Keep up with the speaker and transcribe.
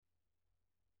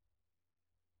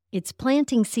It's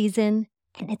planting season,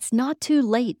 and it's not too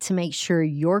late to make sure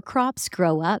your crops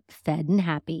grow up fed and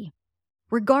happy.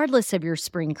 Regardless of your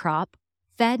spring crop,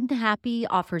 Fed and Happy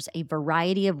offers a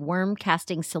variety of worm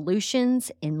casting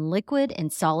solutions in liquid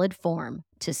and solid form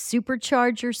to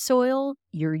supercharge your soil,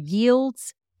 your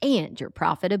yields, and your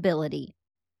profitability.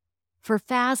 For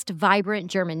fast,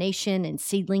 vibrant germination and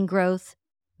seedling growth,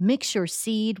 mix your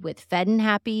seed with Fed and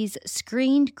Happy's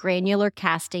screened granular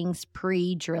castings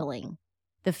pre-drilling.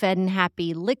 The Fed and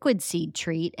Happy liquid seed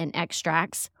treat and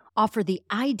extracts offer the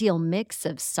ideal mix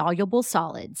of soluble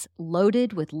solids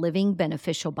loaded with living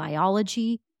beneficial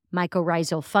biology,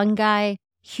 mycorrhizal fungi,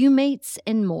 humates,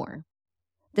 and more.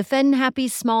 The Fed and Happy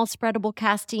small spreadable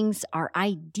castings are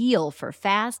ideal for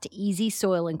fast, easy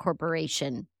soil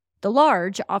incorporation. The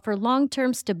large offer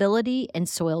long-term stability and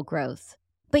soil growth.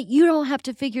 But you don't have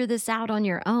to figure this out on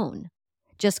your own.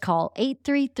 Just call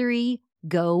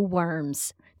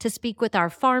 833-GO-WORMS to speak with our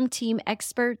farm team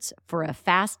experts for a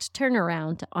fast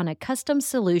turnaround on a custom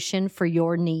solution for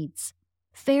your needs.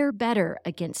 Fare better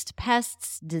against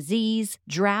pests, disease,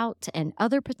 drought, and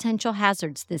other potential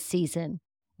hazards this season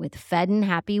with Fed and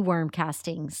Happy worm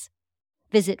castings.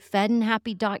 Visit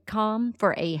fedandhappy.com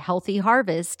for a healthy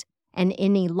harvest and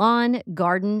any lawn,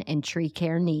 garden, and tree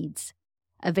care needs.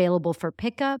 Available for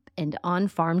pickup and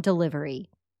on-farm delivery.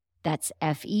 That's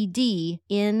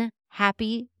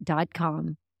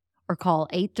FEDNhappy.com. Or call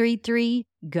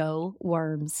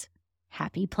 833-GO-WORMS.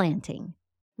 Happy planting.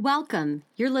 Welcome.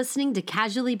 You're listening to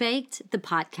Casually Baked, the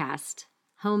podcast.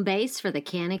 Home base for the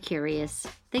Canna Curious.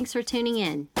 Thanks for tuning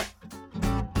in.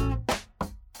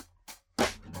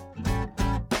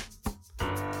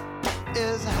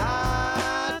 It's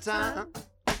high time.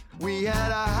 We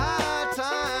had a high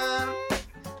time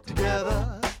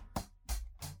together.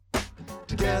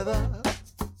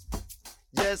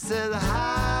 Yes, it's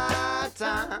high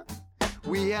time.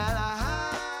 We had a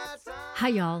high time. Hi,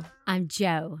 y'all. I'm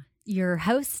Jo, your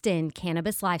host and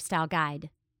cannabis lifestyle guide.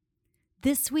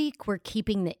 This week, we're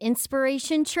keeping the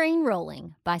inspiration train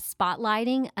rolling by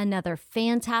spotlighting another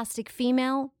fantastic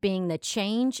female being the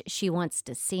change she wants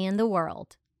to see in the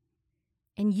world.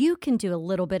 And you can do a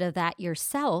little bit of that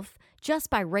yourself just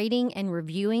by rating and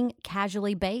reviewing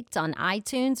Casually Baked on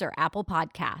iTunes or Apple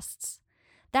Podcasts.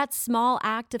 That small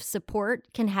act of support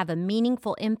can have a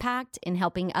meaningful impact in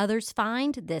helping others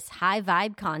find this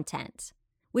high-vibe content,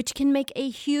 which can make a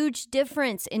huge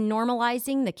difference in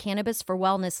normalizing the cannabis for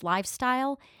wellness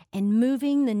lifestyle and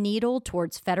moving the needle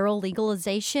towards federal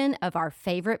legalization of our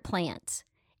favorite plant.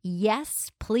 Yes,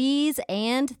 please,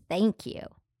 and thank you.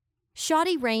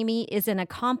 Shadi Ramey is an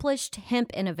accomplished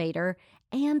hemp innovator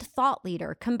and thought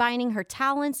leader, combining her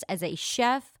talents as a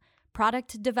chef,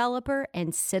 product developer,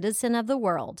 and citizen of the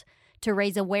world to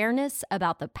raise awareness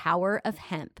about the power of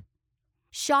hemp.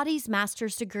 Shadi's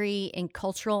master's degree in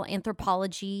cultural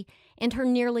anthropology and her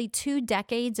nearly 2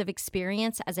 decades of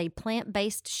experience as a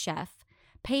plant-based chef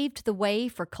paved the way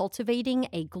for cultivating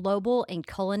a global and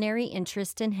culinary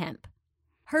interest in hemp.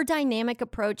 Her dynamic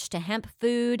approach to hemp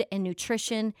food and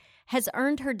nutrition has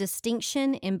earned her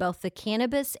distinction in both the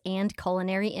cannabis and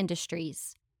culinary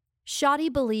industries.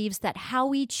 Shadi believes that how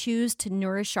we choose to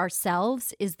nourish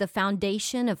ourselves is the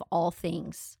foundation of all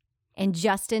things. And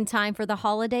just in time for the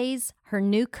holidays, her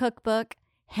new cookbook,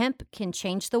 Hemp Can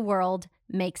Change the World,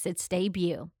 makes its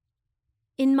debut.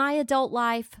 In my adult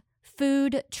life,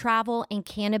 food, travel, and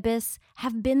cannabis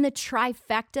have been the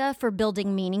trifecta for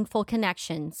building meaningful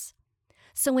connections.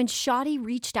 So when Shadi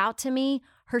reached out to me,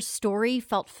 her story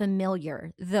felt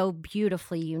familiar, though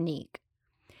beautifully unique.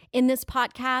 In this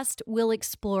podcast, we'll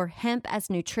explore hemp as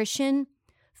nutrition,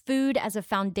 food as a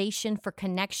foundation for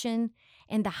connection,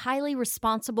 and the highly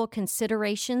responsible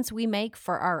considerations we make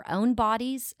for our own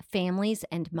bodies, families,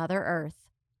 and Mother Earth.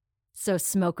 So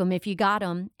smoke 'em if you got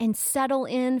 'em, and settle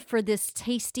in for this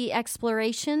tasty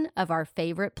exploration of our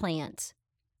favorite plant.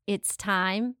 It's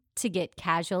time to get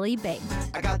casually baked.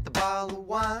 I got the bottle of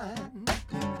wine,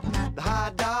 the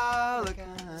high dollar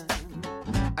kind.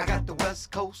 I got the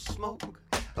West Coast smoke,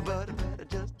 but I better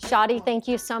just... Shadi, thank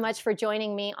you so much for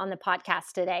joining me on the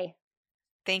podcast today.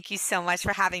 Thank you so much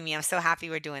for having me. I'm so happy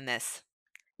we're doing this.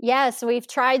 Yes, we've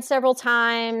tried several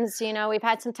times. We've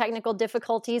had some technical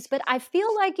difficulties, but I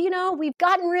feel like, we've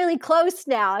gotten really close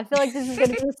now. I feel like this is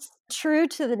going to be true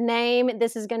to the name.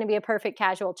 This is going to be a perfect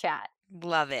casual chat.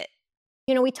 Love it.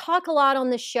 We talk a lot on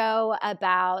the show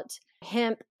about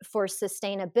hemp for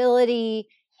sustainability,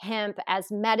 hemp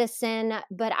as medicine,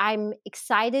 but I'm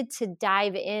excited to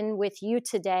dive in with you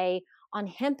today on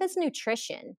hemp as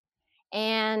nutrition.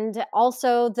 And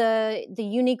also the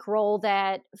unique role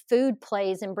that food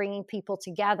plays in bringing people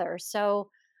together. So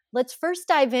Let's first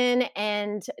dive in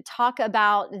and talk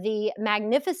about the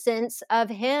magnificence of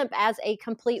hemp as a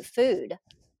complete food.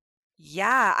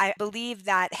 Yeah, I believe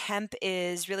that hemp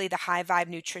is really the high vibe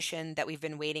nutrition that we've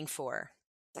been waiting for.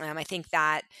 I think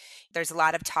that there's a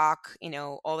lot of talk,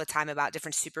 all the time about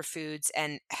different superfoods,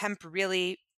 and hemp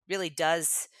really, really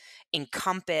does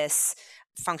encompass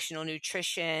functional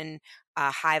nutrition,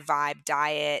 a high vibe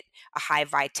diet, a high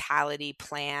vitality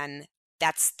plan.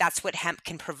 That's what hemp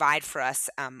can provide for us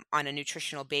on a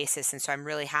nutritional basis, and so I'm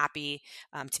really happy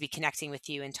to be connecting with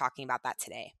you and talking about that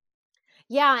today.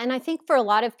 Yeah, and I think for a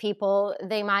lot of people,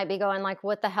 they might be going like,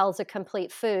 what the hell's a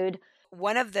complete food?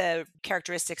 One of the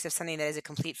characteristics of something that is a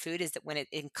complete food is that when it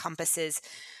encompasses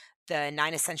the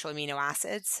 9 essential amino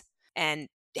acids, and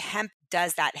hemp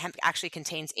does that. Hemp actually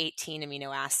contains 18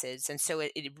 amino acids. And so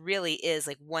it really is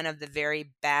like one of the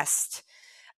very best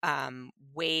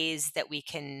ways that we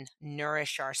can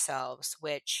nourish ourselves,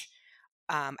 which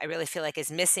I really feel like is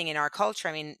missing in our culture.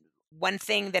 I mean, one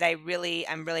thing that I'm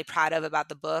really proud of about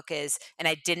the book is, and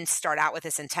I didn't start out with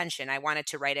this intention. I wanted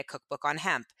to write a cookbook on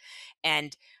hemp,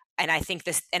 and I think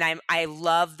this, and I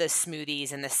love the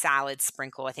smoothies and the salad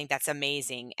sprinkle. I think that's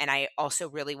amazing, and I also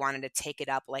really wanted to take it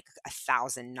up like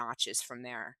 1,000 notches from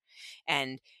there,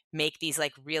 and make these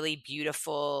like really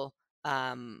beautiful,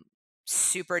 um,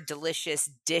 super delicious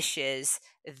dishes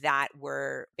that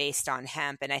were based on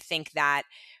hemp. And I think that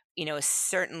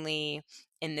certainly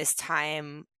in this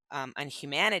time on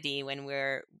humanity,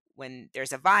 when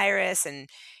there's a virus, and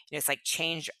it's like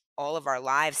changed all of our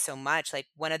lives so much, like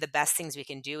one of the best things we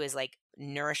can do is like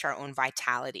nourish our own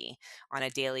vitality on a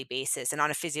daily basis, and on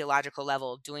a physiological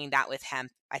level, doing that with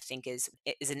hemp, I think is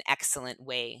an excellent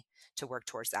way to work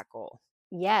towards that goal.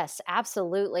 Yes,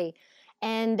 absolutely.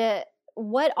 And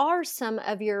what are some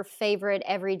of your favorite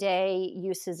everyday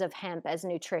uses of hemp as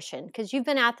nutrition? Because you've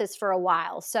been at this for a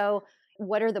while. So,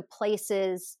 what are the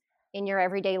places in your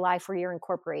everyday life where you're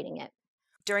incorporating it?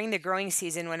 During the growing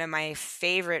season, one of my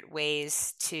favorite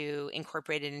ways to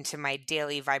incorporate it into my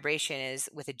daily vibration is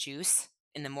with a juice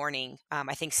in the morning.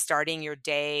 I think starting your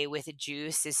day with a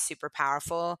juice is super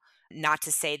powerful. Not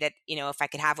to say that, if I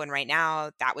could have one right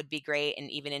now, that would be great, and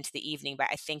even into the evening, but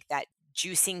I think that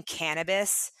juicing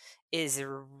cannabis is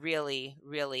really,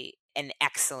 really an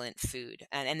excellent food,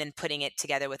 and then putting it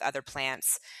together with other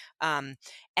plants. Um,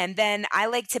 and then I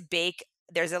like to bake.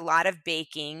 There's a lot of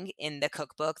baking in the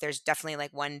cookbook. There's definitely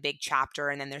like one big chapter,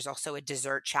 and then there's also a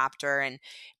dessert chapter. And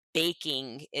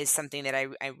baking is something that I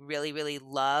really, really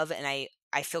love. And I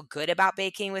feel good about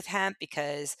baking with hemp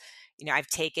because, I've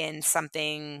taken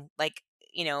something like,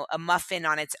 a muffin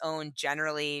on its own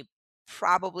generally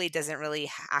probably doesn't really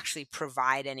actually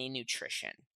provide any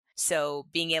nutrition. So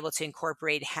being able to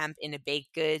incorporate hemp into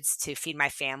baked goods to feed my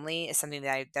family is something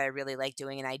that I really like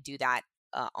doing. And I do that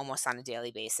almost on a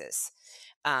daily basis.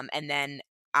 And then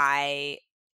I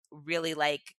really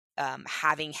like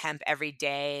having hemp every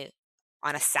day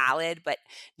on a salad, but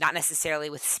not necessarily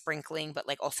with sprinkling, but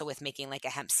like also with making like a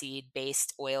hemp seed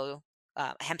oil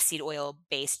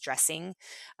based dressing.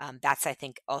 That's, I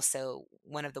think, also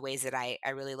one of the ways that I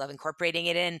really love incorporating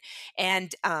it in.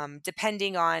 And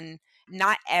depending on,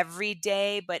 not every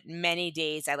day, but many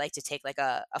days, I like to take like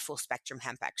a full spectrum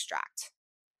hemp extract.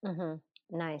 Hmm.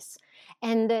 Nice.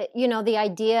 And the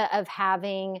idea of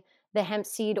having the hemp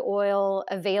seed oil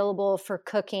available for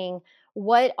cooking.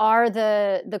 What are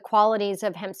the qualities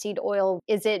of hemp seed oil?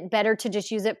 Is it better to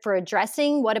just use it for a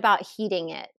dressing? What about heating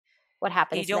it? What You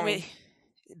happens don't then? really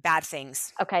bad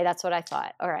things. Okay, that's what I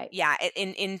thought. All right. Yeah,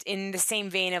 in the same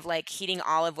vein of like heating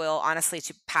olive oil, honestly,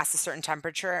 to past a certain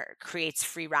temperature creates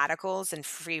free radicals, and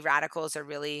free radicals are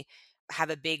really have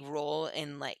a big role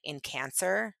in like in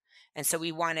cancer. And so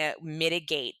we want to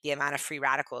mitigate the amount of free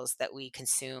radicals that we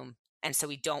consume. And so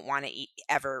we don't want to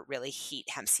ever really heat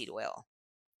hemp seed oil.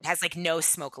 It has like no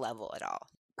smoke level at all.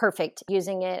 Perfect.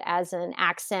 Using it as an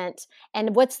accent.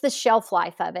 And what's the shelf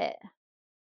life of it?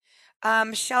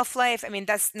 Shelf life, I mean,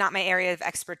 that's not my area of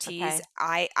expertise.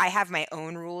 Okay. I have my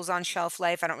own rules on shelf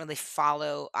life. I don't really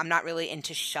follow, I'm not really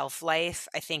into shelf life.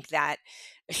 I think that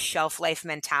a shelf life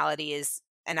mentality is,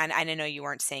 and I know you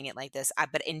weren't saying it like this,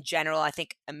 but in general, I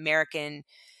think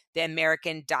the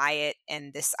American diet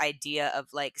and this idea of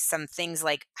like some things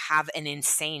like have an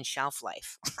insane shelf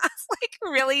life. It's like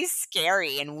really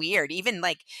scary and weird. Even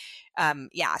like,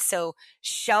 yeah. So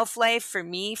shelf life for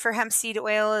me for hemp seed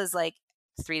oil is like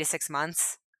 3 to 6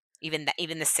 months. Even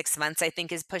the 6 months I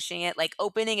think is pushing it. Like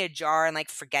opening a jar and like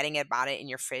forgetting about it in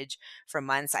your fridge for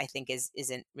months, I think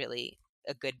isn't really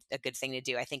a good thing to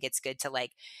do. I think it's good to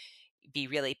like be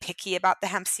really picky about the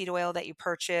hemp seed oil that you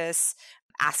purchase.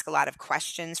 ask a lot of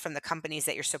questions from the companies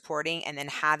that you're supporting, and then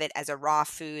have it as a raw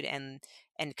food and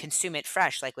consume it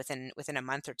fresh, like within a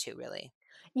month or two, really.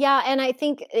 Yeah, and I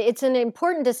think it's an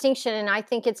important distinction, and I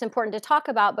think it's important to talk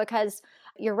about because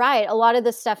you're right. A lot of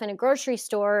the stuff in a grocery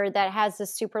store that has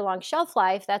this super long shelf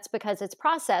life, that's because it's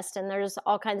processed and there's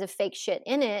all kinds of fake shit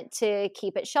in it to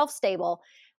keep it shelf stable.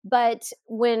 But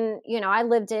when, I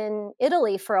lived in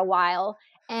Italy for a while,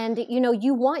 and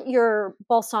you want your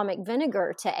balsamic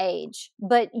vinegar to age,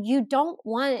 but you don't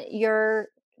want your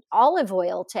olive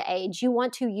oil to age. You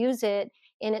want to use it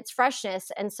in its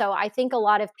freshness. And so I think a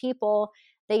lot of people,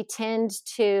 they tend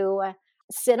to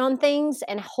sit on things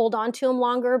and hold on to them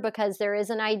longer because there is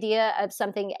an idea of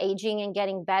something aging and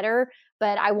getting better.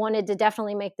 But I wanted to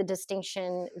definitely make the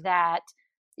distinction that,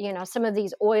 some of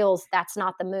these oils, that's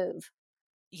not the move.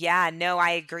 Yeah, no, I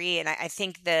agree. And I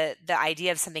think the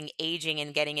idea of something aging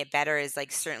and getting it better is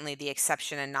like certainly the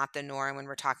exception and not the norm when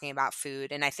we're talking about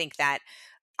food. And I think that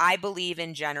I believe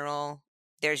in general,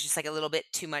 there's just like a little bit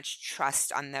too much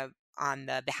trust on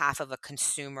the behalf of a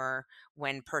consumer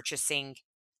when purchasing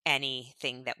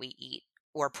anything that we eat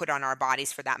or put on our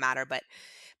bodies for that matter.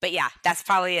 But yeah, that's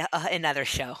probably another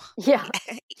show. Yeah.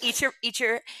 Eat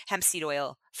your hemp seed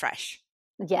oil fresh.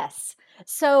 Yes.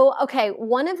 So, okay,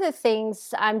 one of the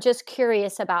things I'm just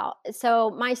curious about. So,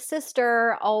 my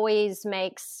sister always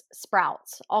makes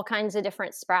sprouts, all kinds of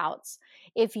different sprouts.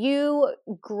 If you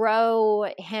grow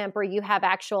hemp or you have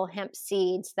actual hemp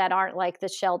seeds that aren't like the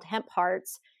shelled hemp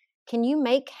hearts, can you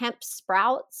make hemp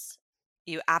sprouts?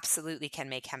 You absolutely can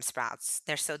make hemp sprouts.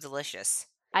 They're so delicious.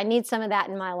 I need some of that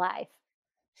in my life.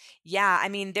 Yeah, I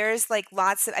mean, there's like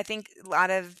lots of I think a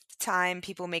lot of time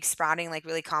people make sprouting like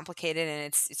really complicated, and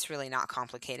it's really not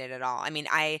complicated at all. I mean,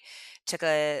 I took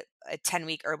a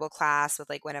 10-week herbal class with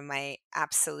like one of my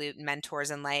absolute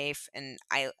mentors in life, and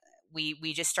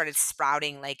we just started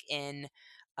sprouting like in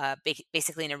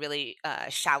basically in a really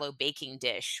shallow baking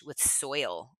dish with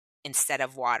soil instead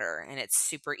of water, and it's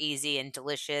super easy and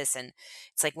delicious, and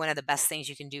it's like one of the best things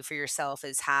you can do for yourself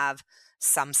is have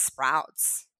some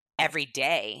sprouts every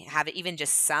day. Have it even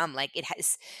just some, like it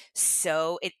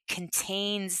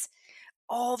contains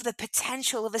all of the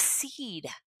potential of a seed.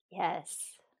 Yes.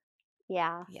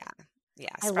 Yeah. Yeah. Yeah,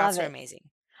 I love sprouts are it. amazing.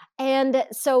 And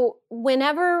so,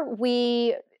 whenever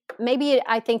maybe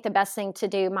I think the best thing to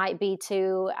do might be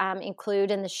to include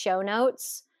in the show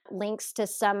notes links to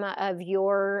some of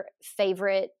your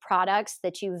favorite products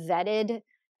that you vetted.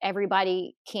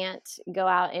 Everybody can't go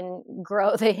out and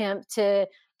grow the hemp to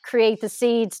create the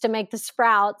seeds to make the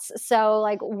sprouts. So,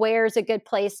 like, where's a good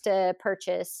place to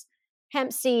purchase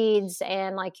hemp seeds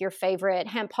and like your favorite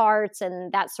hemp hearts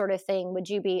and that sort of thing? Would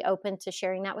you be open to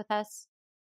sharing that with us?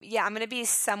 Yeah, I'm going to be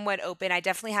somewhat open. I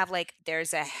definitely have like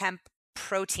there's a hemp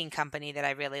protein company that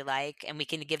I really like, and we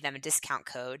can give them a discount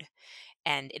code,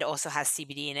 and it also has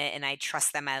CBD in it, and I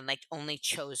trust them and like only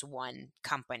chose one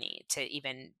company to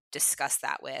even discuss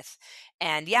that with.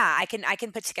 And yeah, I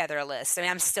can put together a list. I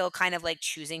mean, I'm still kind of like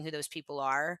choosing who those people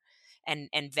are and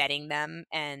vetting them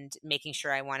and making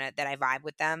sure that I vibe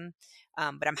with them.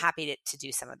 But I'm happy to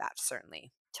do some of that,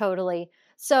 certainly. Totally.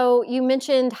 So you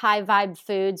mentioned high vibe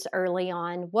foods early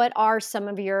on. What are some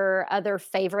of your other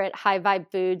favorite high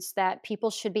vibe foods that people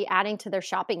should be adding to their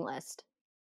shopping list?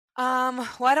 Well,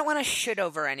 I don't want to shit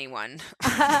over anyone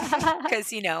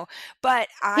because but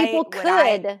People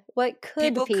could. What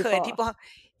could people could people? people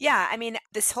yeah, I mean,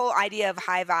 this whole idea of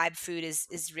high vibe food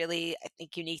is really, I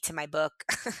think, unique to my book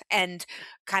and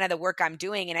kind of the work I'm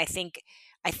doing. And I think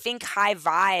high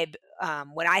vibe,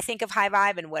 when I think of high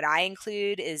vibe and what I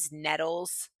include is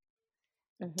nettles,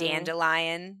 Hmm.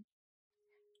 dandelion,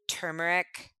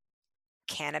 turmeric,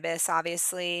 cannabis,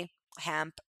 obviously,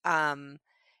 hemp.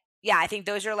 Yeah, I think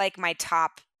those are like my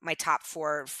top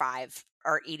 4 or 5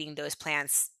 are eating those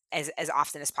plants as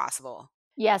often as possible,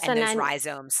 Yes, and and those then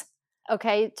rhizomes.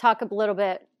 okay, talk a little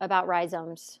bit about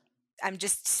rhizomes. I'm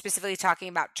just specifically talking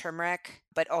about turmeric,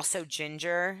 but also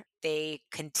ginger. They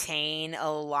contain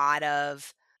a lot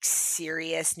of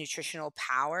serious nutritional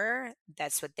power.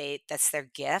 That's their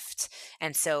gift.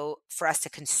 And so for us to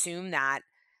consume that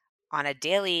on a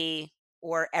daily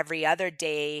or every other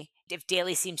day, if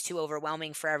daily seems too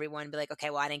overwhelming for everyone, be like, okay,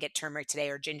 well, I didn't get turmeric today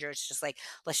or ginger. It's just like,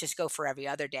 let's just go for every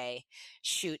other day.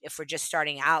 Shoot, if we're just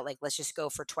starting out, like, let's just go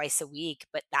for twice a week.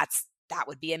 But that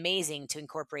would be amazing to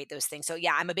incorporate those things. So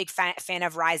yeah, I'm a big fan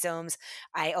of rhizomes.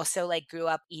 I also like grew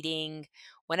up eating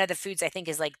one of the foods I think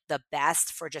is like the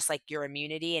best for just like your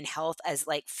immunity and health as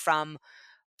like from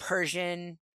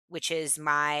Persian, which is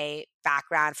my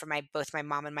background for both my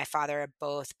mom and my father are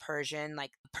both Persian,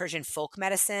 like Persian folk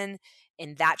medicine.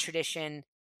 In that tradition,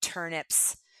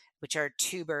 turnips, which are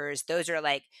tubers. Those are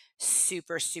like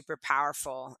super, super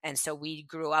powerful. And so we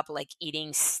grew up like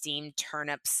eating steamed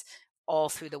turnips all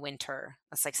through the winter.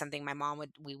 That's like something my mom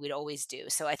we would always do.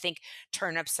 So I think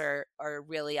turnips are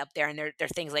really up there, and they're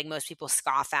things like most people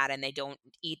scoff at and they don't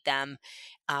eat them.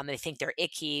 They think they're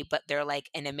icky, but they're like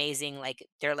an amazing, like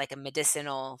they're like a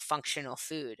medicinal functional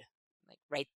food. Like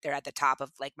right there at the top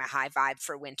of like my high vibe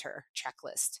for winter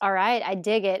checklist. All right, I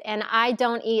dig it. And I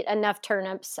don't eat enough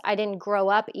turnips. I didn't grow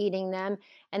up eating them,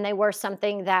 and they were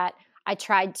something that I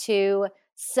tried to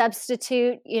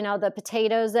substitute, the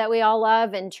potatoes that we all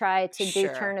love and try to do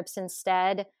Sure. turnips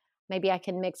instead. Maybe I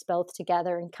can mix both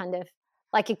together and kind of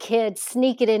like a kid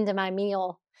sneak it into my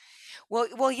meal.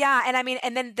 Well, yeah, and I mean,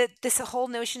 and then this whole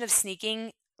notion of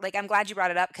sneaking, like I'm glad you brought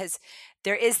it up because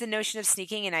there is the notion of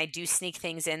sneaking, and I do sneak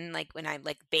things in, like when I'm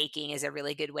like baking is a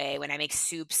really good way. When I make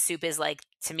soup is like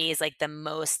to me is like the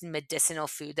most medicinal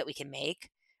food that we can make.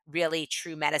 Really,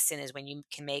 true medicine is when you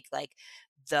can make like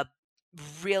the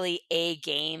really A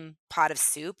game pot of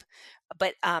soup.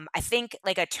 But I think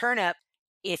like a turnip,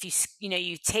 if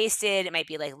you taste it, it might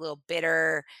be like a little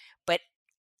bitter, but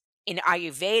in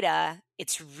Ayurveda,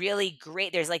 it's really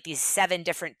great. There's like these 7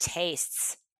 different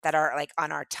tastes that are like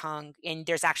on our tongue. And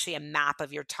there's actually a map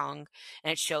of your tongue,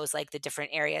 and it shows like the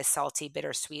different areas, salty,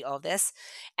 bitter, sweet, all this.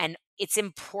 And it's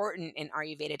important in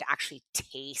Ayurveda to actually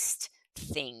taste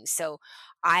things. So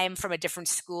I'm from a different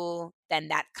school than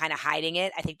that kind of hiding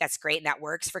it. I think that's great and that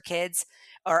works for kids,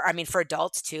 or I mean for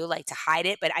adults too, like to hide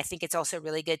it. But I think it's also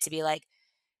really good to be like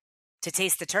to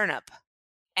taste the turnip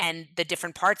and the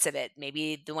different parts of it,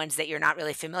 maybe the ones that you're not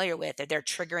really familiar with, or they're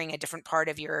triggering a different part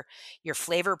of your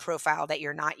flavor profile that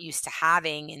you're not used to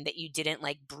having and that you didn't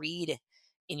like breed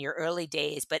in your early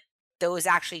days, but those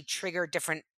actually trigger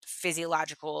different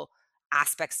physiological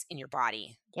aspects in your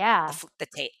body. Yeah,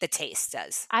 The taste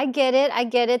does. I get it. I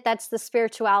get it. That's the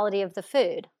spirituality of the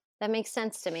food. That makes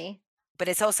sense to me. But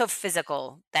it's also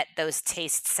physical, that those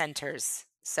taste centers.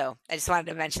 So I just wanted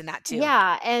to mention that too.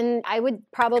 Yeah, and I would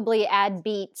probably add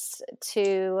beets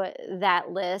to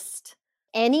that list.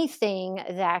 Anything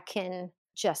that can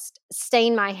just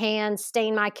stain my hands,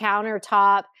 stain my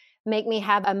countertop, make me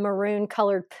have a maroon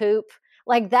colored poop.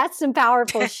 Like that's some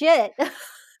powerful shit.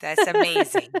 That's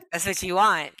amazing. That's what you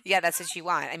want. Yeah, that's what you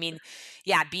want. I mean,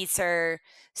 yeah, beets are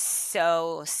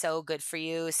so good for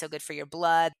you, so good for your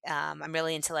blood. I'm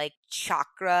really into like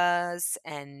chakras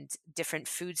and different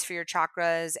foods for your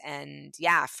chakras. And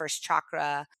yeah, first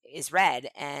chakra is red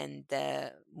and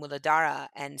the Muladhara.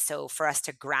 And so for us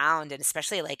to ground, and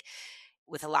especially like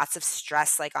with lots of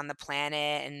stress like on the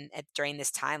planet and during this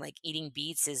time, like eating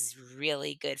beets is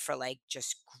really good for like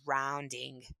just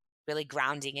grounding, really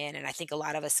grounding in. And I think a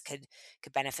lot of us could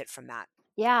benefit from that.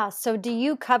 Yeah. So, do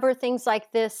you cover things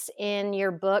like this in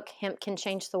your book, Hemp Can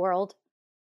Change the World?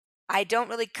 I don't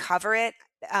really cover it.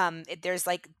 There's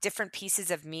like different pieces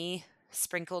of me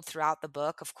sprinkled throughout the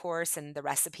book, of course, and the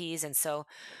recipes. And so,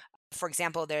 for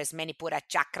example, there's Manipura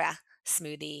chakra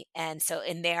smoothie. And so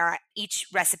in there, each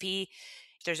recipe,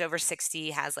 there's over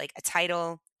 60, has like a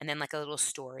title and then like a little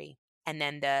story, and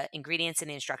then the ingredients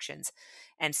and the instructions.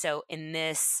 And so in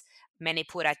this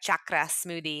Manipura chakra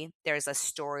smoothie, there's a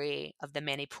story of the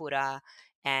Manipura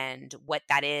and what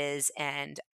that is.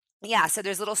 And yeah, so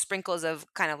there's little sprinkles of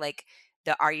kind of like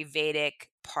the Ayurvedic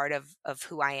part of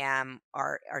who I am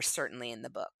are certainly in the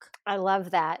book. I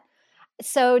love that.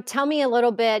 So, tell me a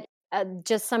little bit,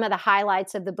 just some of the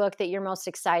highlights of the book that you're most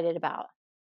excited about.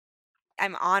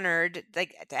 I'm honored,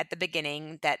 like at the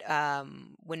beginning, that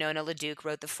Winona LaDuke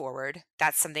wrote the foreword.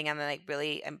 That's something I'm like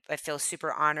really, I feel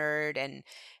super honored and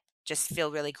just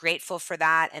feel really grateful for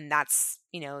that. And that's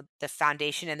the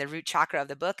foundation and the root chakra of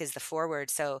the book is the foreword.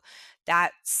 So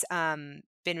that's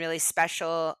been really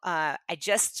special. I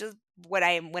just when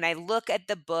I look at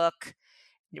the book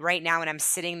right now when I'm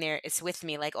sitting there, it's with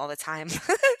me like all the time.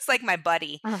 It's like my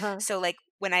buddy. Uh-huh. So like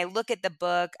when I look at the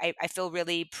book, I feel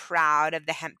really proud of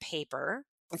the hemp paper.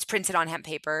 It's printed on hemp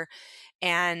paper.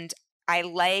 And I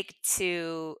like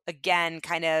to, again,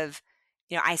 kind of,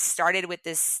 I started with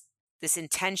this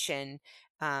intention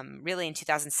really in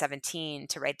 2017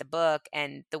 to write the book,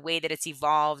 and the way that it's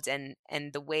evolved and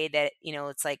the way that,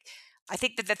 it's like, I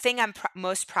think that the thing I'm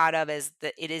most proud of is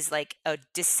that it is like a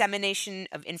dissemination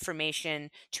of information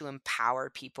to empower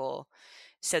people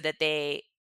so that they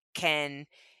can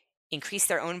increase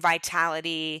their own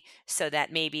vitality, so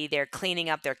that maybe they're cleaning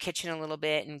up their kitchen a little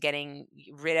bit and getting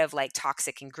rid of like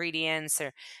toxic ingredients,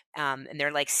 or and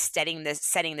they're like setting the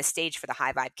stage for the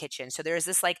high vibe kitchen. So there's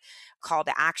this like call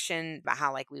to action about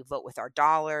how like we vote with our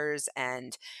dollars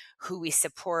and who we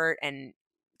support, and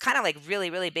kind of like really,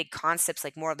 really big concepts,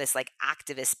 like more of this like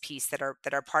activist piece that are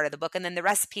part of the book. And then the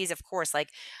recipes, of course, like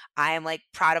I am like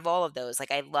proud of all of those.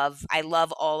 Like I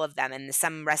love all of them. And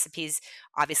some recipes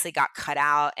obviously got cut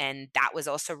out, and that was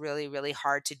also really, really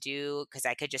hard to do because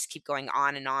I could just keep going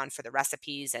on and on for the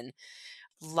recipes, and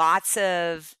lots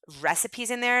of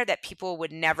recipes in there that people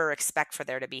would never expect for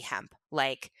there to be hemp.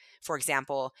 Like, for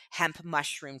example, hemp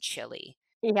mushroom chili.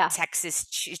 Yeah. Texas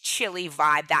chili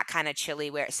vibe, that kind of chili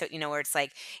where, so, where it's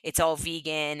like, it's all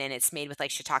vegan and it's made with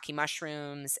like shiitake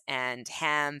mushrooms and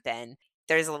hemp. And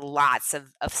there's lots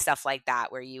of stuff like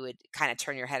that where you would kind of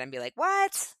turn your head and be like,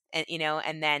 what? And,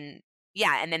 and then,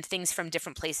 yeah. And then things from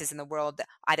different places in the world,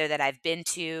 either that I've been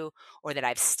to or that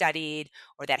I've studied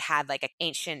or that had like an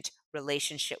ancient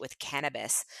relationship with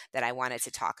cannabis that I wanted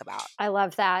to talk about. I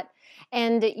love that.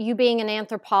 And you being an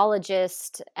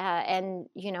anthropologist and,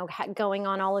 going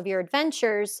on all of your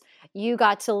adventures, you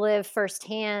got to live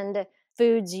firsthand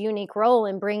food's unique role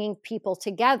in bringing people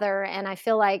together. And I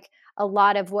feel like a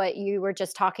lot of what you were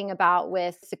just talking about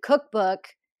with the cookbook,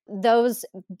 those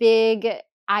big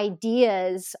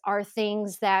ideas are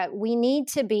things that we need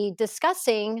to be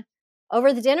discussing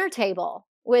over the dinner table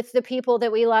with the people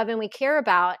that we love and we care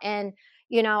about. And,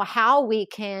 how we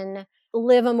can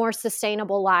live a more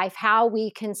sustainable life, how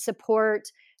we can support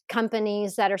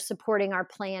companies that are supporting our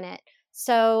planet.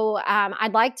 So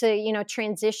I'd like to,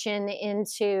 transition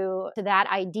into that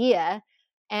idea,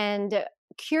 and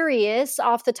curious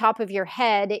off the top of your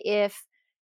head if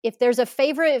there's a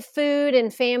favorite food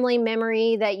and family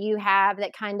memory that you have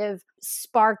that kind of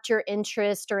sparked your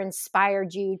interest or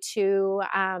inspired you to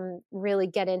really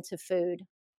get into food.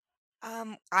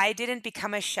 I didn't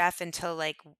become a chef until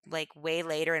like way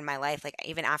later in my life, like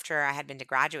even after I had been to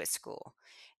graduate school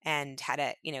and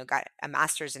had got a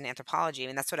master's in anthropology. I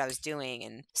mean, that's what I was doing.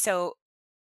 And so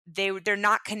they're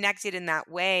not connected in that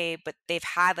way, but they've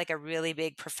had like a really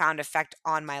big, profound effect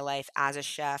on my life as a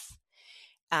chef.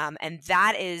 And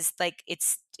that is like,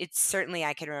 it's certainly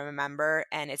I can remember,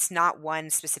 and it's not one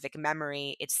specific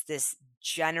memory. It's this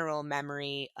general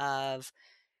memory of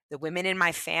the women in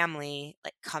my family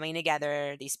like coming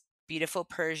together, these beautiful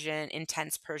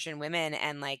intense Persian women,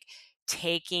 and like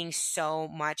taking so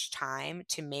much time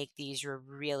to make these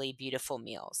really beautiful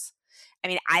meals. I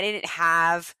mean, I didn't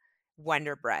have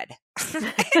Wonder Bread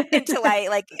until I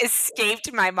like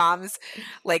escaped my mom's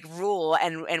like rule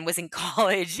and was in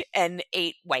college and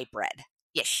ate white bread.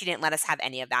 Yes, she didn't let us have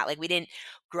any of that. Like we didn't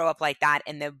grow up like that,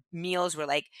 and the meals were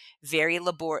like very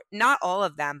not all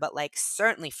of them, but like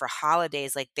certainly for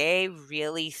holidays, like they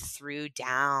really threw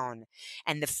down,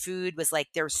 and the food was like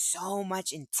there was so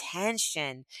much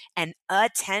intention and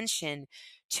attention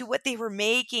to what they were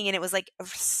making, and it was like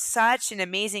such an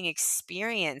amazing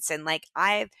experience. And like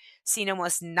I've seen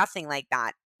almost nothing like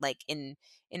that like in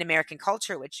American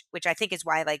culture, which I think is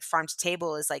why like farm to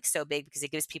table is like so big, because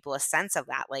it gives people a sense of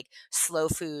that like slow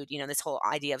food, this whole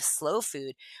idea of slow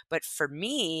food. But for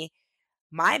me,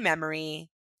 my memory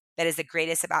that is the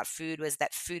greatest about food was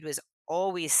that food was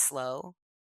always slow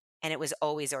and it was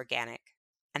always organic.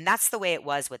 And that's the way it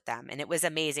was with them. And it was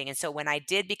amazing. And so when I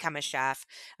did become a chef,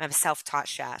 I'm a self-taught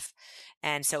chef.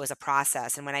 And so it was a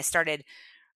process. And when I started,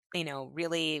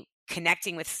 really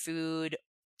connecting with food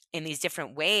in these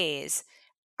different ways,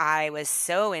 I was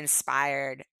so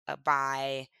inspired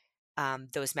by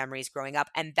those memories growing up.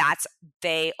 And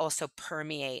they also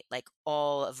permeate like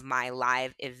all of my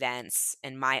live events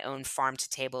and my own farm to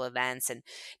table events and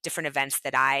different events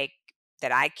that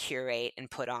I curate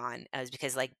and put on, is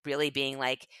because like really being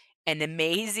like an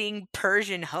amazing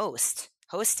Persian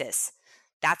hostess.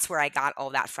 That's where I got all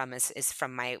that from, is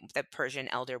from the Persian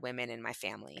elder women in my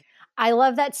family. I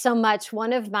love that so much.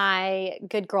 One of my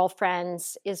good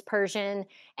girlfriends is Persian,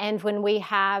 and when we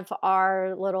have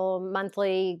our little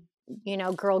monthly,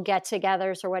 girl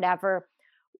get-togethers or whatever,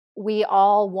 we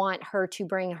all want her to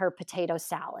bring her potato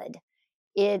salad.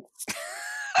 It's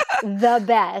the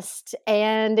best.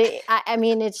 And I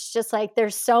mean, it's just like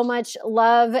there's so much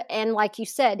love and, like you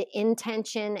said,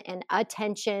 intention and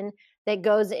attention that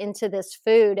goes into this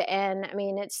food. And I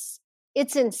mean,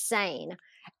 it's insane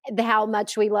how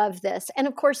much we love this. And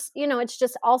of course, it's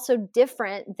just also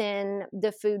different than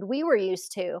the food we were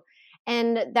used to.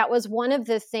 And that was one of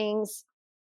the things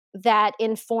that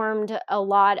informed a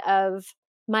lot of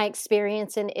my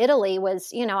experience in Italy.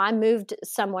 Was, I moved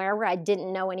somewhere where I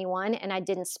didn't know anyone and I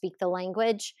didn't speak the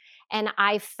language. And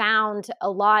I found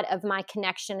a lot of my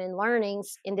connection and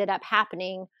learnings ended up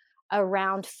happening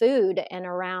around food and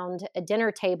around a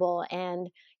dinner table. And,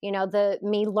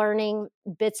 me learning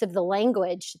bits of the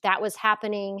language that was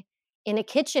happening in a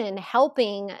kitchen,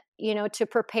 helping, to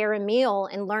prepare a meal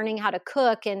and learning how to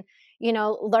cook. And,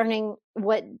 learning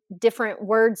what different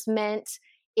words meant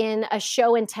in a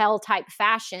show and tell type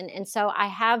fashion. And so I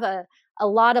have a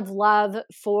lot of love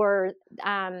for,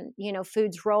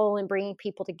 food's role in bringing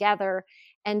people together.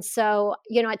 And so,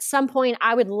 at some point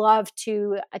I would love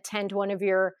to attend one of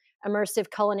your immersive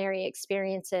culinary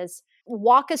experiences.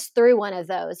 Walk us through one of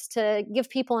those to give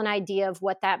people an idea of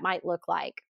what that might look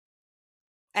like.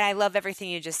 And I love everything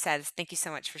you just said. Thank you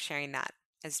so much for sharing that.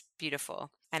 It's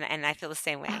beautiful. And I feel the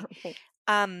same way. Thanks.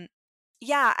 Um,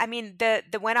 yeah, I mean, the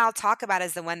one I'll talk about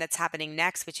is the one that's happening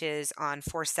next, which is on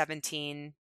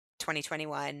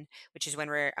 4/17/2021, which is when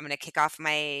I'm going to kick off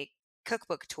my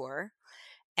cookbook tour.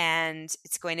 And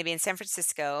it's going to be in San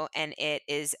Francisco, and it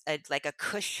is like a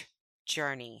Kush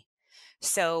journey.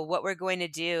 So what we're going to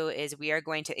do is we are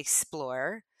going to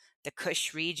explore the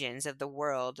Kush regions of the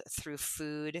world through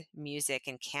food, music,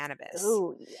 and cannabis.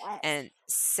 Oh, yes. And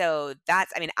so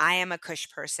I am a Kush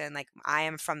person. Like, I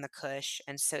am from the Kush,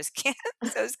 and so is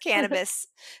cannabis.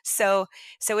 So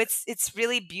it's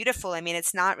really beautiful. I mean,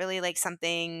 it's not really like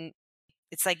something.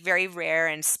 It's like very rare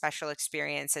and special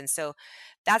experience. And so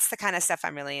that's the kind of stuff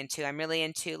I'm really into. I'm really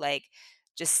into like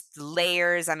just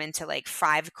layers. I'm into like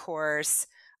 5-course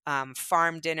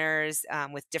farm dinners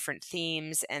with different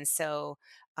themes. And so,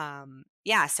 so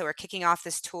we're kicking off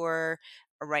this tour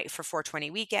right for 420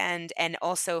 weekend. And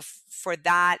also for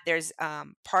that, there's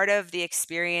part of the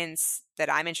experience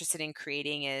that I'm interested in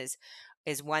creating is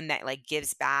one that like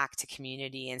gives back to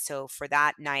community. And so for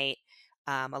that night,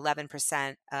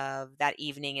 11% of that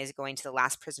evening is going to the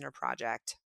Last Prisoner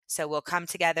Project. So we'll come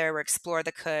together, we'll explore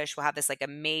the Kush, we'll have this like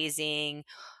amazing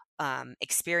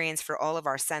experience for all of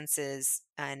our senses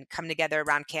and come together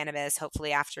around cannabis.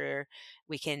 Hopefully after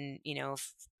we can,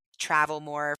 travel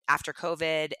more after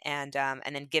COVID and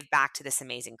then give back to this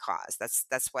amazing cause.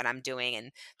 That's what I'm doing.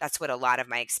 And that's what a lot of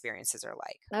my experiences are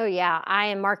like. Oh yeah. I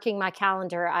am marking my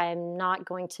calendar. I am not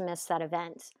going to miss that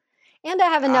event. And I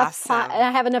have Awesome.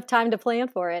 I have enough time to plan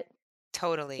for it.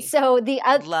 Totally. So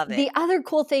Love it. the other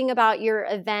cool thing about your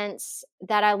events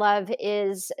that I love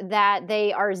is that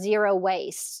they are zero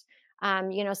waste.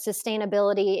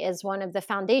 Sustainability is one of the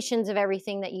foundations of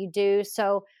everything that you do.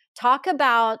 So talk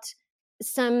about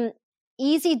some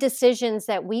easy decisions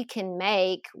that we can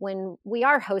make when we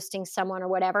are hosting someone or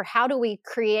whatever. How do we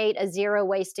create a zero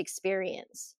waste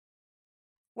experience?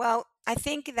 Well, I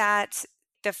think that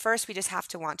the first, we just have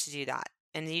to want to do that.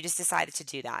 And you just decided to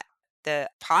do that. The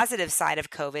positive side of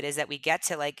COVID is that we get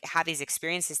to like have these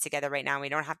experiences together right now.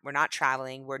 We're not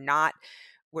traveling. We're not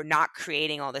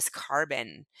creating all this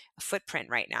carbon footprint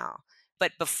right now.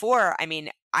 But before, I mean,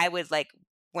 I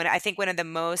think one of the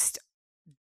most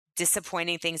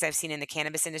disappointing things I've seen in the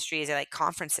cannabis industry is like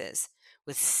conferences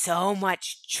with so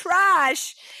much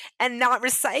trash and not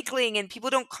recycling, and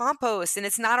people don't compost, and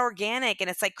it's not organic, and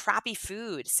it's like crappy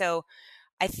food. So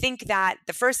I think that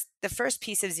the first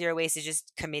piece of zero waste is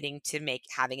just committing to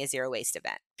having a zero waste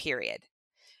event, period.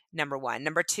 Number one.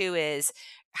 Number two is,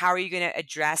 how are you going to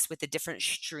address with the different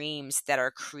streams that are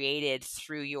created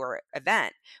through your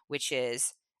event, which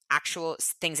is actual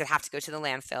things that have to go to the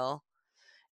landfill.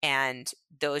 And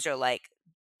those are like,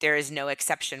 there is no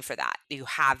exception for that. You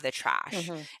have the trash.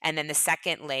 Mm-hmm. And then the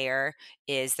second layer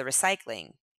is the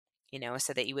recycling,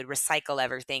 so that you would recycle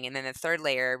everything. And then the third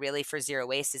layer really for zero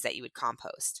waste is that you would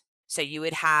compost. So you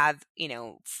would have,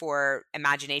 for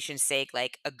imagination's sake,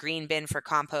 like a green bin for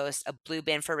compost, a blue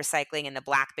bin for recycling, and the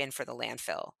black bin for the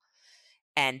landfill.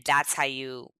 And that's how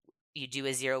you do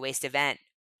a zero waste event,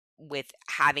 with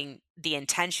having the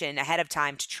intention ahead of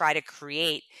time to try to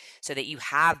create so that you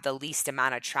have the least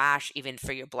amount of trash even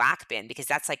for your black bin, because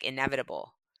that's like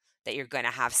inevitable that you're going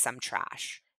to have some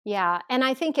trash. Yeah. And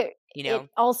I think it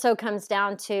also comes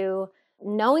down to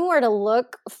knowing where to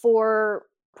look for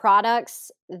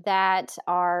products that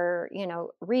are,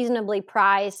 reasonably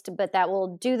priced, but that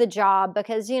will do the job.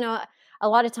 Because, a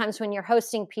lot of times when you're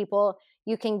hosting people,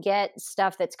 you can get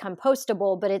stuff that's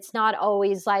compostable, but it's not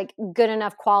always like good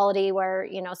enough quality where,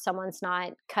 someone's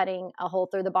not cutting a hole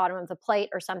through the bottom of the plate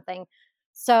or something.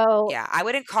 So yeah, I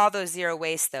wouldn't call those zero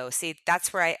waste though. See,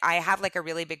 that's where I have like a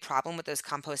really big problem with those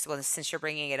compostable. Since you're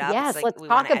bringing it up, yes, it's like let's we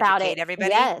talk want to about educate it. everybody.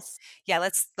 Yes. Yeah,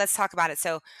 let's talk about it.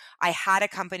 So I had a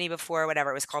company before,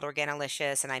 whatever, it was called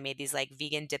Organilicious, and I made these like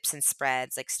vegan dips and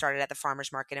spreads, like started at the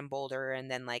farmer's market in Boulder, and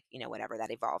then like, whatever,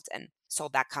 that evolved and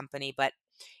sold that company. But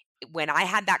when I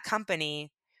had that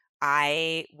company,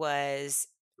 I was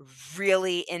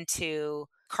really into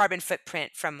carbon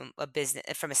footprint from a business,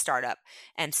 from a startup.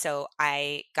 And so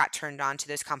I got turned on to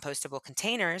those compostable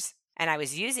containers, and I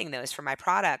was using those for my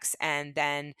products. And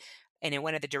then,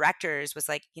 one of the directors was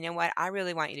like, you know what, I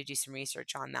really want you to do some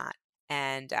research on that.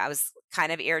 And I was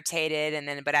kind of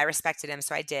irritated, but I respected him,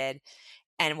 so I did.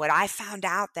 And what I found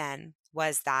out then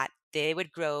was that they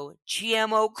would grow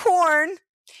GMO corn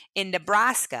in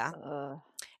Nebraska,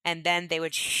 and then they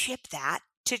would ship that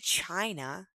to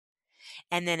China,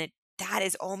 and then that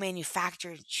is all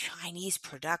manufactured Chinese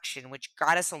production, which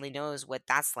goddess only knows what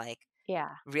that's like,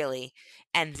 really,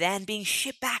 and then being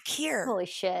shipped back here. Holy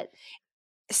shit.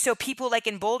 So people like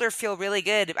in Boulder feel really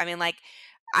good. I mean, like,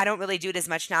 I don't really do it as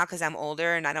much now because I'm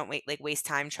older and I don't waste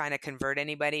time trying to convert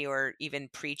anybody or even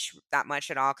preach that much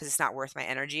at all because it's not worth my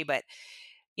energy. But,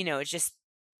 it's just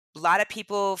a lot of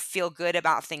people feel good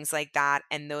about things like that.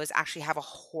 And those actually have a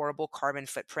horrible carbon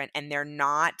footprint, and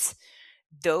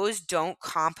those don't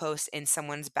compost in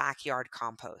someone's backyard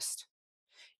compost.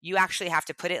 You actually have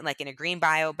to put it in a green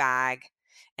bio bag,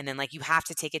 and then you have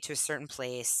to take it to a certain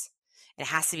place. It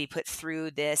has to be put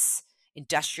through this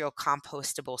industrial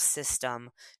compostable system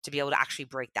to be able to actually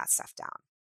break that stuff down.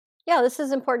 Yeah, this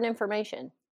is important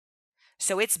information.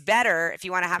 So it's better if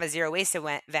you want to have a zero waste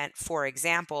event, for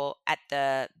example, at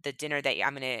the dinner that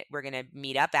we're gonna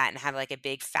meet up at and have a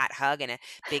big fat hug and a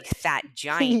big fat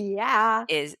giant. Yeah.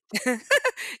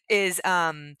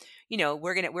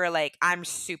 I'm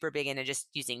super big into just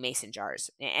using mason jars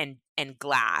and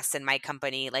glass, and my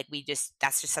company,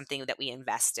 that's just something that we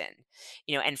invest in,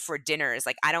 and for dinners,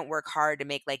 I don't work hard to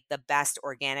make the best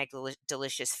organic,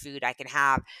 delicious food I can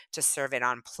have to serve it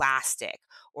on plastic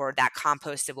or that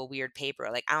compostable weird paper.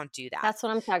 I don't do that. That's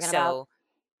what I'm talking about.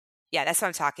 Yeah, that's what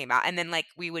I'm talking about. And then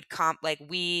we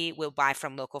will buy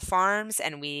from local farms,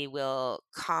 and we will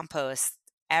compost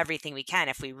everything we can.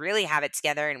 If we really have it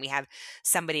together and we have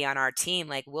somebody on our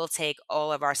team, we'll take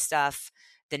all of our stuff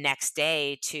the next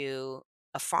day to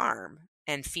a farm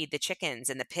and feed the chickens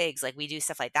and the pigs. We do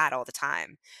stuff like that all the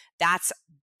time. That's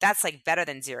better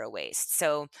than zero waste.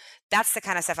 So that's the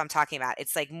kind of stuff I'm talking about.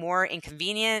 It's more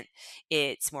inconvenient,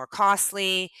 it's more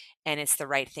costly, and it's the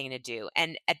right thing to do.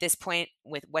 And at this point,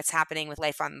 with what's happening with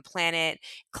life on the planet,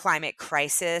 climate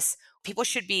crisis, people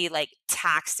should be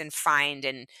taxed and fined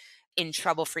and in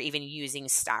trouble for even using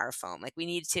styrofoam.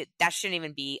 That shouldn't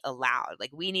even be allowed.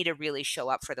 We need to really show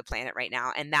up for the planet right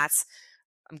now. And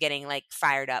I'm getting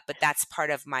fired up, but that's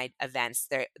part of my events.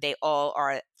 They all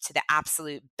are to the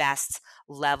absolute best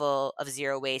level of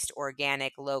zero waste,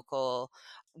 organic, local,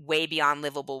 way beyond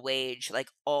livable wage,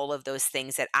 all of those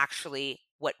things that actually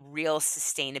what real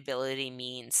sustainability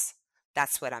means.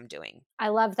 That's what I'm doing. I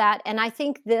love that. And I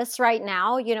think this right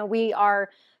now, we are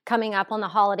coming up on the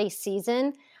holiday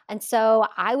season. And so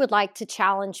I would like to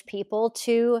challenge people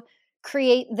to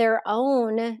create their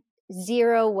own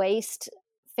zero waste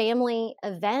family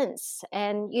events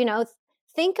and,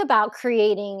 think about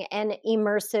creating an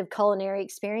immersive culinary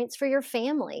experience for your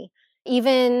family.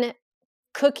 Even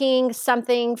cooking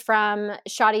something from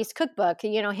Shadi's cookbook,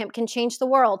 Hemp Can Change the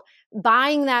World,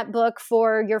 buying that book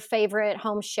for your favorite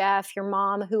home chef, your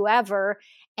mom, whoever,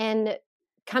 and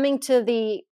coming to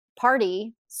the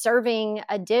party, serving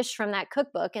a dish from that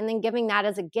cookbook and then giving that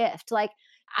as a gift.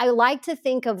 I like to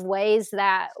think of ways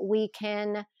that we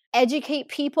can educate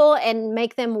people and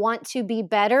make them want to be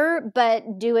better,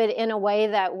 but do it in a way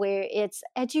that it's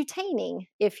edutaining,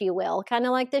 if you will, kind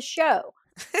of like this show.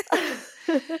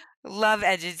 Love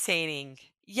edutaining.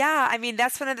 Yeah, I mean,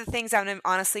 that's one of the things I'm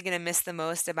honestly going to miss the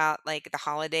most about the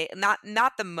holiday. Not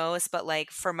the most, but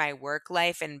for my work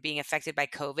life and being affected by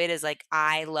COVID is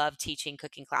I love teaching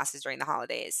cooking classes during the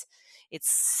holidays. It's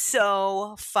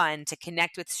so fun to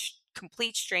connect with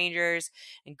complete strangers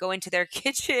and go into their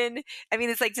kitchen. I mean,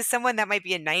 it's to someone that might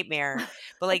be a nightmare,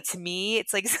 but to me,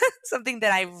 it's something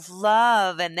that I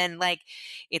love. And then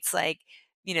it's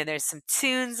there's some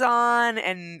tunes on,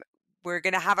 and we're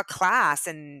going to have a class,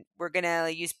 and we're going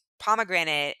to use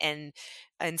pomegranate and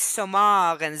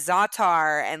somar and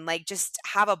za'atar and just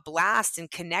have a blast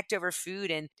and connect over food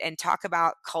and talk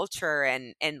about culture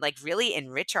and really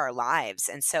enrich our lives.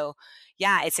 And so,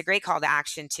 yeah, it's a great call to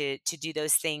action to do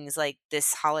those things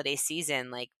this holiday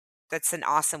season. That's an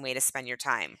awesome way to spend your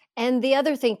time. And the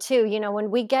other thing too,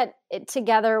 when we get it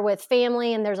together with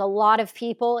family and there's a lot of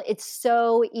people, it's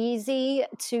so easy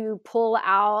to pull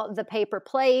out the paper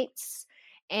plates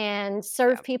and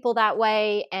serve people that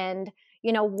way. And,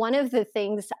 one of the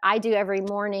things I do every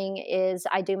morning is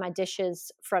I do my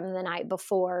dishes from the night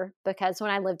before, because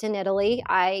when I lived in Italy,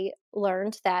 I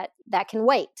learned that can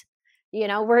wait.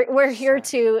 We're here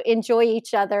to enjoy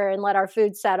each other and let our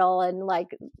food settle, and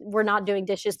we're not doing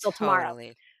dishes till tomorrow.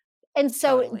 And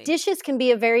so dishes can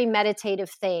be a very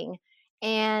meditative thing.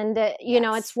 And,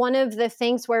 it's one of the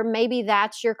things where maybe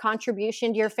that's your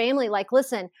contribution to your family.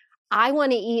 Listen, I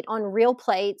want to eat on real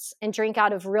plates and drink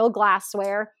out of real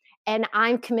glassware. and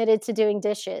I'm committed to doing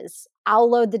dishes. I'll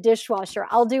load the dishwasher.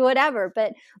 I'll do whatever.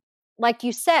 But like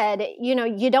you said,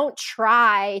 you don't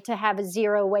try to have a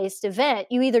zero waste event.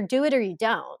 You either do it or you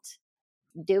don't.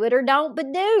 Do it or don't,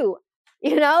 but do,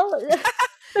 you know?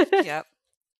 Yep.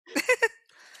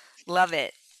 Love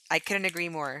it. I couldn't agree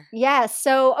more. Yeah.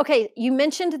 So, okay, you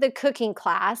mentioned the cooking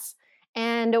class.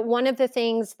 And one of the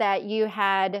things that you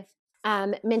had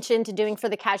mentioned doing for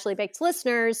the Casually Baked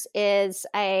listeners is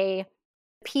a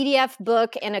PDF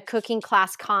book and a cooking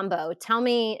class combo. Tell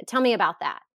me about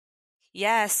that.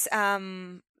 Yes.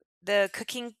 The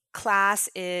cooking class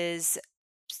is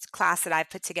a class that I've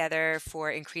put together for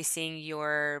increasing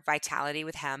your vitality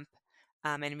with hemp.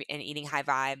 And eating high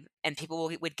vibe, and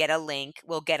people would get a link.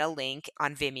 We'll get a link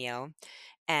on Vimeo,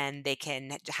 and they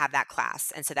can have that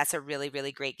class. And so that's a really,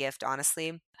 really great gift,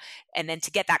 honestly. And then to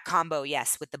get that combo,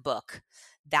 yes, with the book,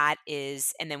 that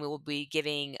is, and then we will be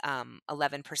giving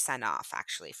 11% off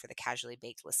actually for the Casually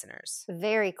Baked listeners.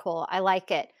 Very cool. I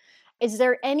like it. Is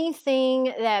there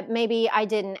anything that maybe I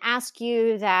didn't ask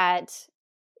you that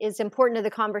is important to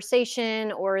the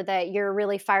conversation or that you're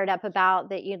really fired up about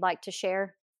that you'd like to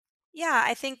share? Yeah,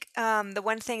 I think the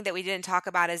one thing that we didn't talk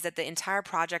about is that the entire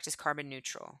project is carbon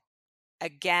neutral.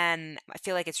 Again, I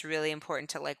feel like it's really important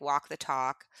to like walk the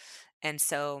talk. And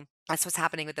so that's what's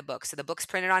happening with the book. So the book's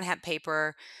printed on hemp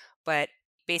paper, but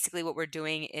basically what we're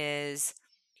doing is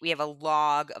we have a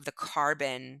log of the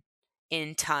carbon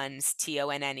in tons,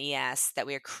 TONNES, that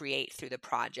we create through the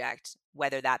project,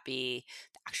 whether that be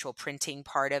the actual printing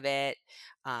part of it,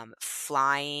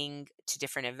 flying to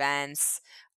different events,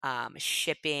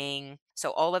 shipping.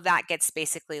 So all of that gets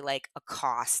basically like a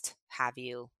cost,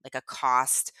 like a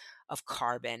cost of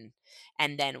carbon.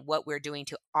 And then what we're doing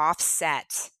to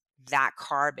offset that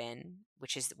carbon,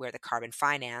 which is where the carbon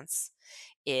finance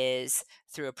is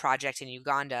through a project in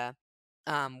Uganda,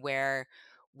 where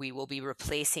we will be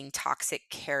replacing toxic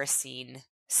kerosene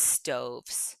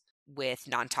stoves with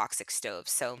non-toxic stoves.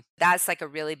 So that's like a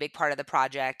really big part of the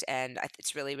project, and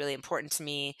it's really, really important to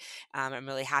me. I'm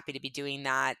really happy to be doing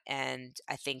that, and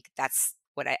I think that's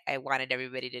what I wanted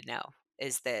everybody to know,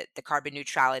 is the carbon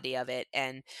neutrality of it.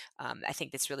 And I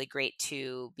think it's really great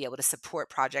to be able to support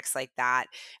projects like that.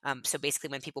 So basically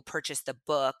when people purchase the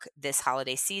book this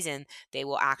holiday season, they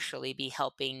will actually be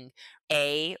helping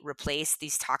replace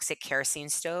these toxic kerosene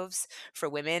stoves for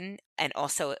women. And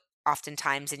also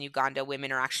oftentimes in Uganda,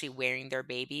 women are actually wearing their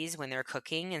babies when they're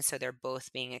cooking. And so they're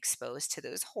both being exposed to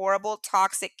those horrible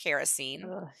toxic kerosene.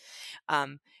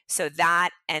 So that,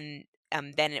 and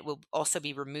then it will also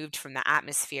be removed from the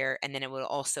atmosphere, and then it will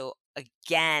also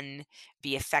again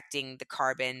be affecting the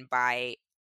carbon by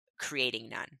creating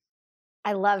none.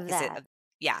 I love that.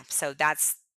 So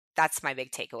that's my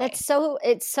big takeaway.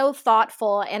 It's so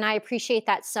thoughtful, and I appreciate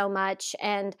that so much.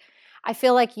 And I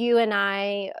feel like you and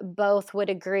I both would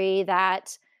agree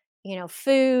that,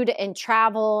 food and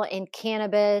travel and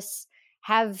cannabis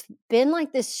have been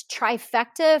like this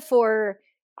trifecta for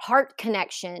heart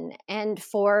connection and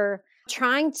for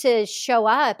trying to show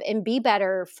up and be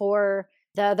better for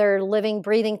the other living,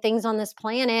 breathing things on this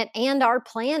planet and our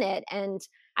planet. And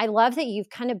I love that you've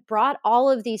kind of brought all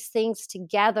of these things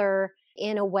together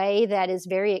in a way that is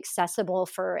very accessible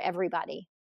for everybody.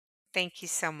 Thank you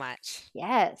so much.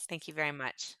 Yes. Thank you very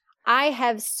much. I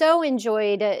have so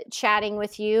enjoyed chatting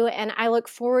with you, and I look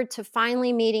forward to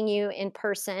finally meeting you in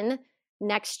person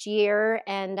next year.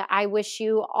 And I wish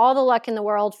you all the luck in the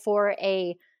world for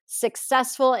a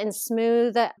successful and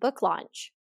smooth book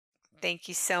launch. Thank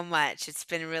you so much. It's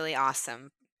been really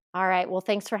awesome. All right. Well,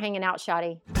 thanks for hanging out,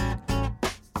 Shadi.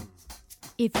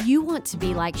 If you want to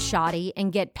be like Shadi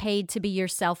and get paid to be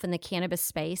yourself in the cannabis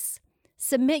space,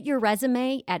 submit your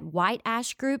resume at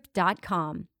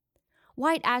whiteashgroup.com.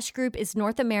 White Ash Group is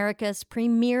North America's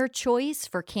premier choice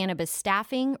for cannabis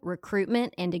staffing,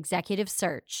 recruitment, and executive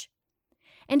search.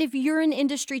 And if you're an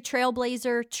industry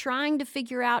trailblazer trying to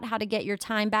figure out how to get your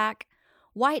time back,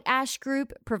 White Ash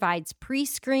Group provides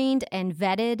pre-screened and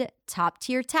vetted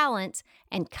top-tier talent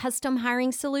and custom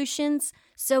hiring solutions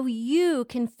so you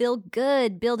can feel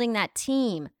good building that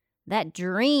team, that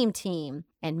dream team,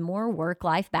 and more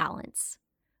work-life balance.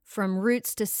 From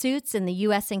roots to suits in the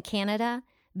U.S. and Canada,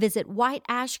 visit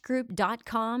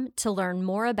whiteashgroup.com to learn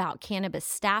more about cannabis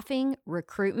staffing,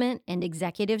 recruitment, and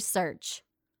executive search.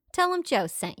 Tell them Joe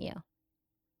sent you.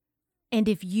 And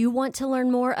if you want to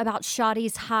learn more about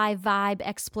Shadi's high vibe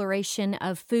exploration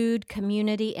of food,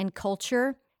 community, and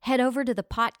culture, head over to the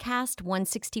Podcast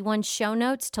 161 show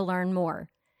notes to learn more.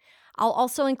 I'll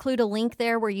also include a link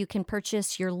there where you can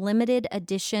purchase your limited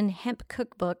edition hemp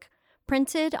cookbook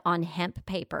printed on hemp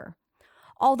paper.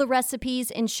 All the recipes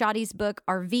in Shadi's book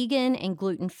are vegan and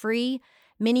gluten-free.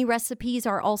 Many recipes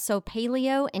are also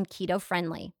paleo and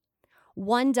keto-friendly.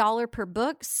 $1 per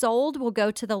book sold will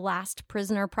go to the Last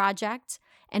Prisoner Project,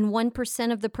 and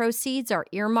 1% of the proceeds are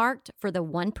earmarked for the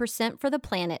 1% for the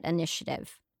Planet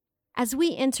initiative. As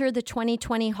we enter the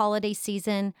 2020 holiday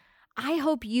season, I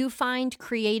hope you find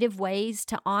creative ways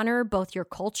to honor both your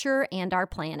culture and our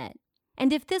planet.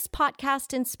 And if this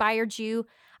podcast inspired you,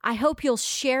 I hope you'll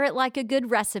share it like a good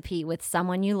recipe with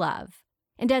someone you love.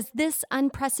 And as this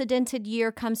unprecedented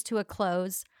year comes to a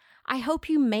close, I hope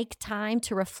you make time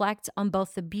to reflect on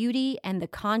both the beauty and the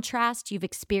contrast you've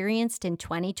experienced in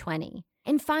 2020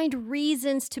 and find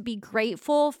reasons to be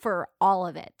grateful for all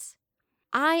of it.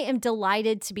 I am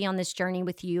delighted to be on this journey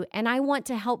with you, and I want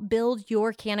to help build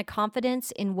your Canna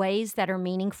confidence in ways that are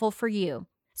meaningful for you.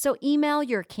 So email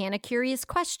your Canna Curious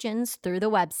questions through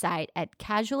the website at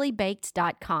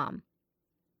casuallybaked.com.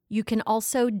 You can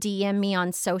also DM me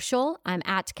on social. I'm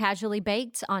at Casually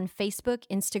Baked on Facebook,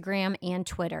 Instagram, and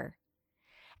Twitter.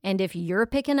 And if you're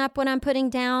picking up what I'm putting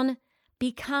down,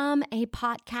 become a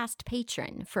podcast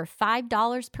patron for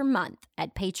 $5 per month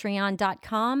at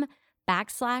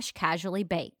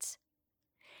patreon.com/casuallybaked.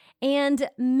 And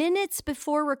minutes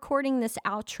before recording this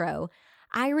outro,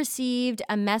 I received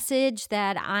a message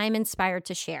that I'm inspired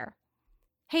to share.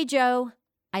 Hey, Joe,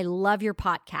 I love your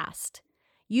podcast.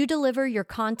 You deliver your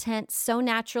content so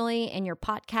naturally, and your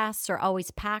podcasts are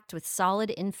always packed with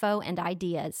solid info and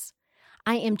ideas.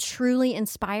 I am truly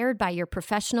inspired by your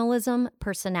professionalism,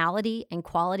 personality, and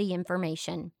quality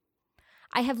information.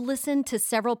 I have listened to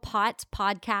several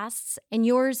podcasts, and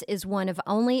yours is one of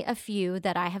only a few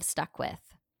that I have stuck with.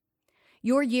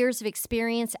 Your years of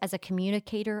experience as a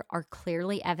communicator are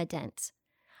clearly evident.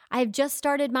 I have just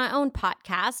started my own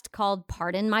podcast called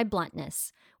Pardon My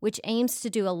Bluntness, which aims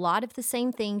to do a lot of the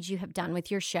same things you have done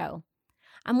with your show.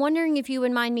 I'm wondering if you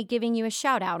would mind me giving you a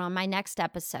shout out on my next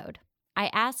episode. I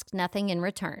ask nothing in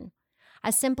return. I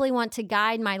simply want to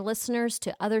guide my listeners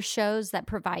to other shows that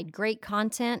provide great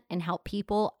content and help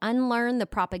people unlearn the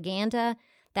propaganda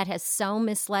that has so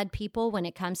misled people when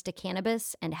it comes to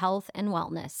cannabis and health and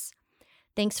wellness.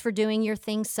 Thanks for doing your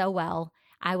thing so well.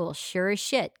 I will sure as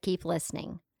shit keep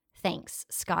listening. Thanks,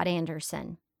 Scott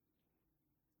Anderson.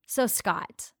 So,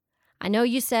 Scott, I know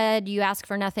you said you ask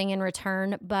for nothing in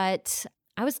return, but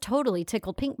I was totally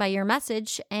tickled pink by your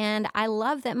message, and I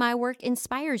love that my work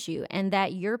inspires you and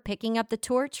that you're picking up the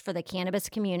torch for the cannabis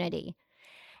community.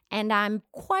 And I'm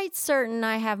quite certain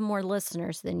I have more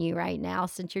listeners than you right now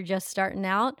since you're just starting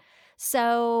out.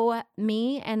 So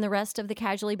me and the rest of the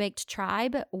Casually Baked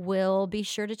tribe will be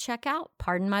sure to check out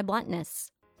Pardon My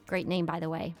Bluntness. Great name, by the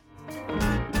way.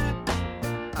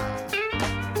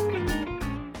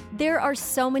 There are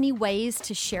so many ways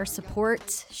to share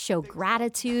support, show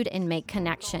gratitude, and make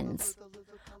connections.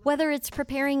 Whether it's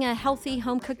preparing a healthy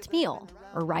home-cooked meal,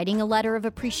 or writing a letter of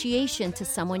appreciation to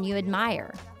someone you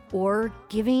admire, or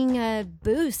giving a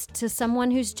boost to someone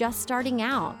who's just starting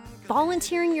out,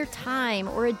 volunteering your time,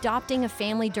 or adopting a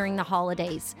family during the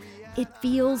holidays. It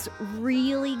feels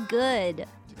really good.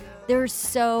 There's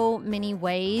so many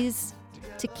ways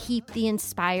to keep the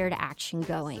inspired action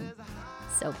going.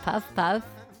 So puff, puff,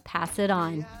 pass it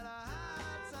on.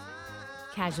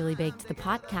 Casually Baked, the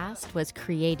podcast, was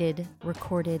created,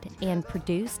 recorded, and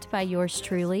produced by yours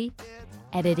truly.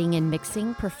 Editing and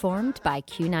mixing performed by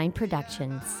Q9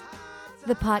 Productions.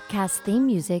 The podcast theme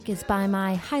music is by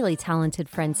my highly talented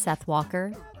friend Seth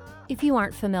Walker. If you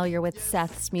aren't familiar with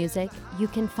Seth's music, you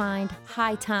can find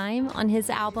High Time on his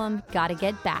album Gotta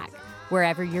Get Back,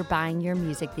 wherever you're buying your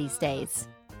music these days.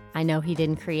 I know he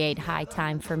didn't create High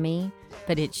Time for me,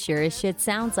 but it sure as shit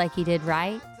sounds like he did,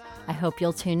 right? I hope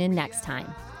you'll tune in next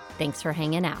time. Thanks for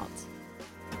hanging out.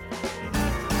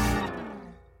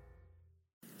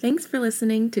 Thanks for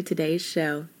listening to today's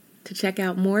show. To check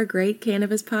out more great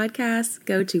cannabis podcasts,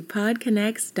 go to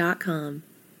podconnects.com.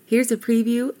 Here's a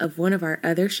preview of one of our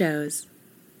other shows.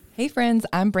 Hey friends,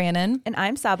 I'm Brannon. And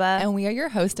I'm Saba. And we are your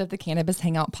host of the Cannabis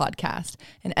Hangout podcast,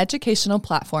 an educational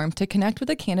platform to connect with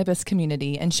the cannabis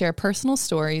community and share personal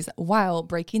stories while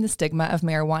breaking the stigma of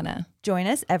marijuana. Join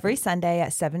us every Sunday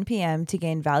at 7 p.m. to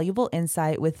gain valuable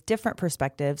insight with different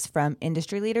perspectives from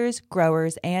industry leaders,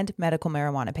 growers, and medical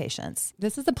marijuana patients.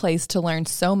 This is a place to learn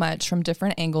so much from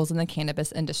different angles in the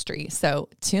cannabis industry. So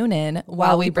tune in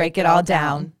while we break it all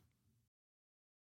down.